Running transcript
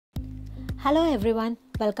Hello everyone,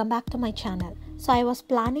 welcome back to my channel. So I was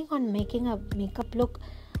planning on making a makeup look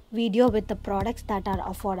video with the products that are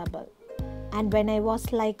affordable. And when I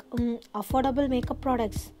was like, affordable makeup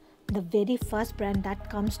products, the very first brand that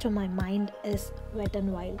comes to my mind is Wet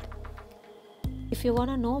n Wild. If you want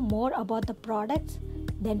to know more about the products,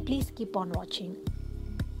 then please keep on watching.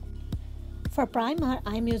 For primer,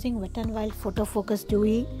 I am using Wet n Wild Photo Focus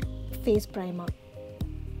Dewy Face Primer.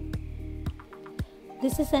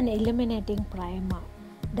 This is an illuminating primer.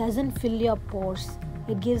 Doesn't fill your pores.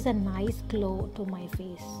 It gives a nice glow to my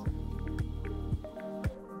face.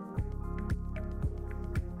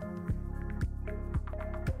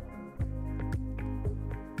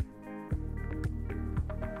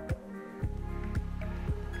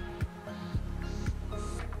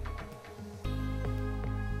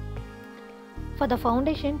 For the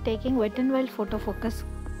foundation, taking Wet n Wild Photo Focus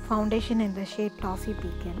foundation in the shade Toffee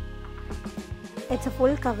Pecan. It's a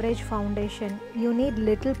full coverage foundation. You need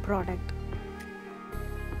little product.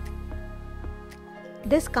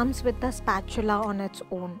 This comes with a spatula on its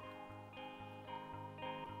own.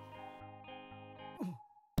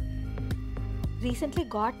 Recently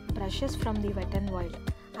got brushes from the Wet n Wild.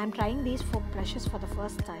 I'm trying these four brushes for the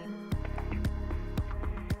first time.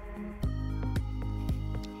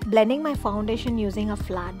 Blending my foundation using a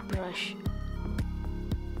flat brush.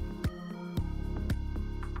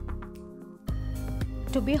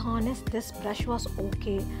 To be honest, this brush was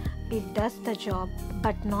okay. It does the job,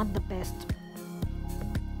 but not the best.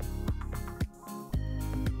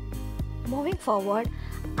 Moving forward,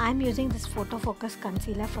 I'm using this Photo Focus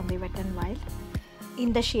Concealer from the Wet n Wild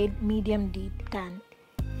in the shade Medium Deep Tan.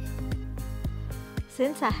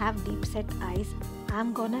 Since I have deep set eyes,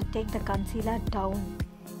 I'm gonna take the concealer down.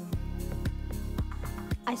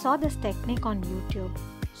 I saw this technique on YouTube,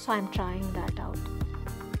 so I'm trying that out.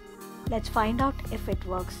 Let's find out if it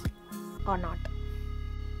works or not.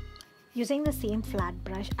 Using the same flat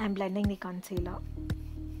brush, I'm blending the concealer.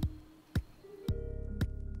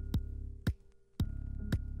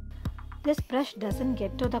 This brush doesn't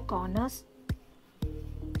get to the corners,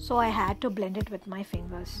 so I had to blend it with my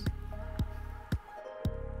fingers.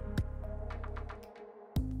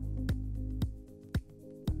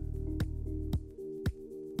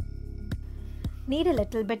 Need a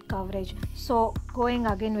little bit coverage, so going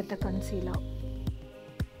again with the concealer.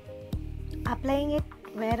 Applying it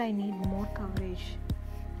where I need more coverage.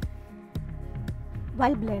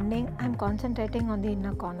 While blending, I'm concentrating on the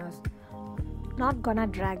inner corners. Not gonna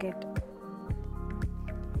drag it.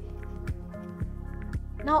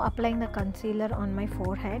 Now applying the concealer on my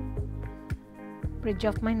forehead, bridge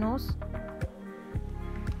of my nose,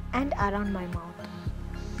 and around my mouth.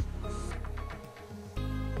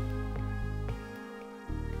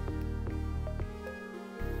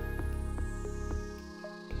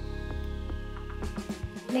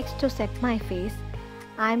 Next, to set my face,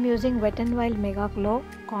 I am using Wet n Wild Mega Glow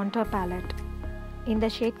Contour Palette in the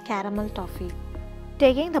shade Caramel Toffee.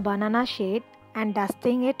 Taking the banana shade and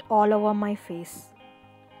dusting it all over my face.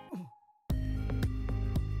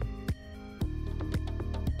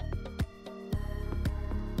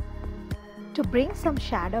 To bring some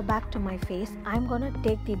shadow back to my face, I am gonna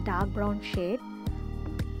take the dark brown shade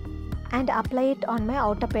and apply it on my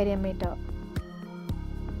outer perimeter.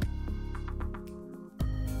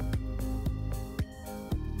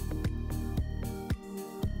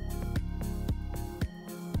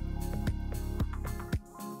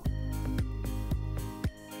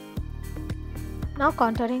 Now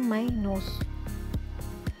contouring my nose.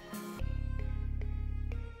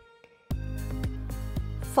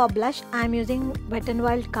 For blush, I am using Wet n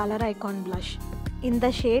Wild Color Icon blush in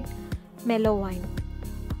the shade Mellow Wine.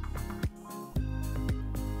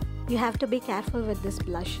 You have to be careful with this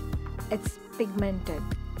blush. It's pigmented.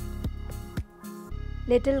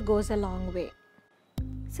 Little goes a long way.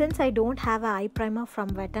 Since I don't have an eye primer from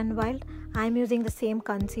Wet n Wild, I am using the same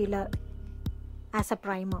concealer as a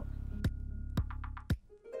primer.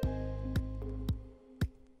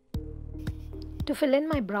 To fill in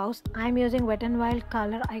my brows, I am using Wet n Wild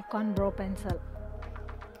Color Icon Brow Pencil.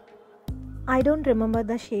 I don't remember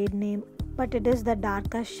the shade name, but it is the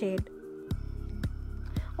darkest shade.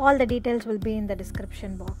 All the details will be in the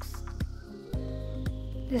description box.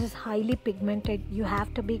 This is highly pigmented. You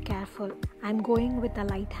have to be careful. I am going with a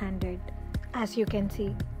light-handed, as you can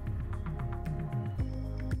see.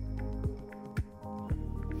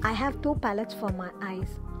 I have two palettes for my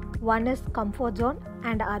eyes. One is Comfort Zone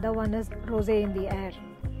and the other one is Rosé in the Air.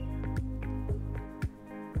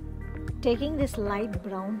 Taking this light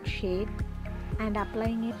brown shade and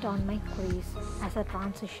applying it on my crease as a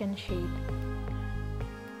transition shade.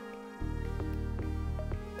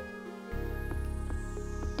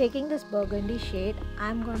 Taking this burgundy shade,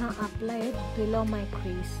 I'm gonna apply it below my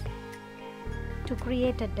crease to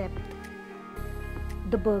create a depth.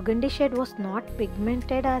 The burgundy shade was not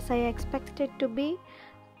pigmented as I expected to be,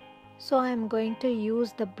 so I'm going to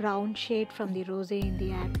use the brown shade from the Rose in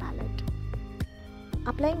the Air palette.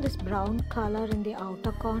 Applying this brown color in the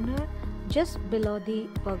outer corner just below the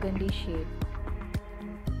burgundy shade.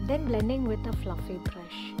 Then blending with a fluffy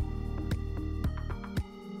brush.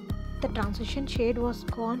 The transition shade was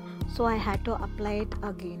gone, so I had to apply it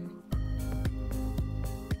again.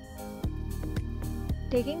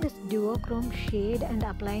 Taking this duochrome shade and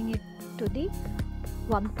applying it to the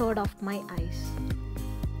 1/3 of my eyes.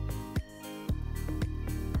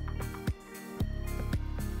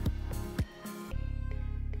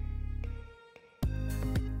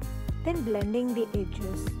 Then blending the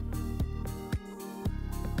edges.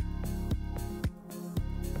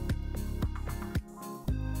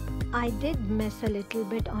 I did mess a little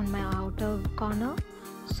bit on my outer corner,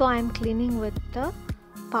 so I'm cleaning with the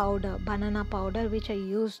powder, banana powder, which I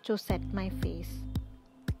used to set my face.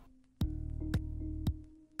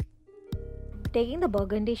 Taking the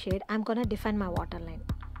burgundy shade, I'm gonna define my waterline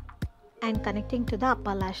and connecting to the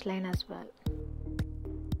upper lash line as well.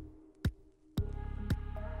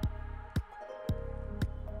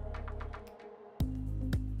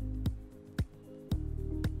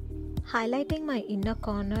 Highlighting my inner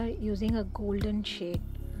corner using a golden shade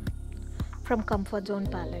from Comfort Zone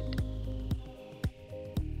palette.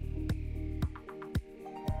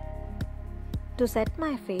 To set my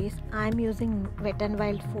face, I am using Wet n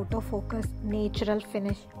Wild Photo Focus Natural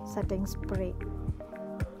Finish Setting Spray.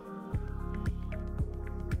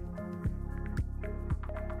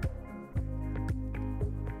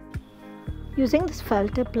 Using this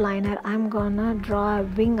felt tip liner, I am gonna draw a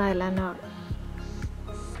wing eyeliner.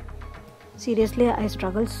 Seriously, I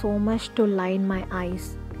struggle so much to line my eyes.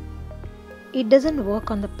 It doesn't work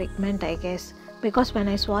on the pigment, I guess, because when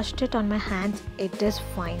I swatched it on my hands, it is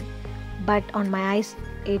fine. But on my eyes,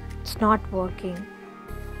 it's not working.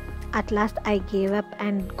 At last, I gave up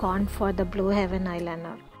and gone for the Blue Heaven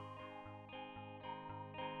eyeliner.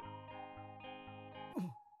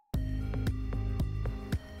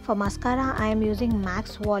 For mascara, I am using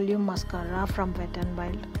Max Volume Mascara from Wet n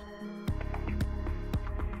Wild.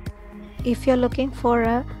 If you're looking for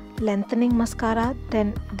a lengthening mascara, then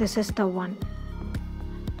this is the one.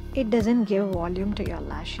 It doesn't give volume to your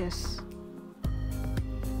lashes.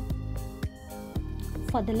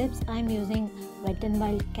 For the lips, I'm using Wet n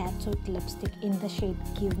Wild Catsuit lipstick in the shade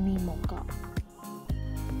Give Me Mocha.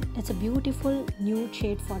 It's a beautiful nude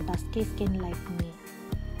shade for dusky skin like me.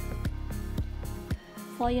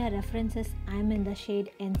 For your references, I'm in the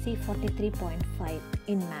shade NC43.5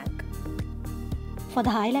 in MAC. For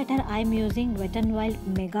the highlighter, I am using Wet n Wild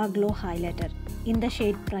Mega Glow Highlighter in the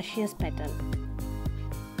shade Precious Petal.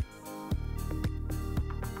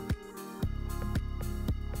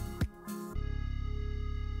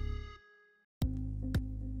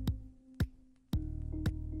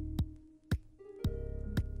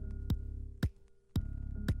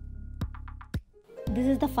 This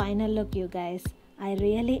is the final look, you guys. I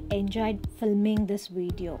really enjoyed filming this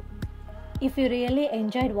video. If you really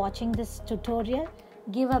enjoyed watching this tutorial,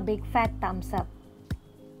 give a big fat thumbs up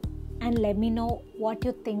and let me know what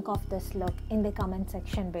you think of this look in the comment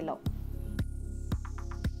section below.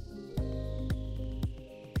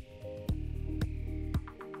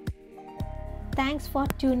 Thanks for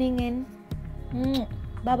tuning in.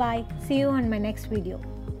 Bye bye. See you on my next video.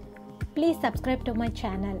 Please subscribe to my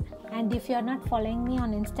channel, and if you are not following me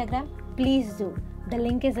on Instagram, please do. The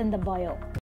link is in the bio.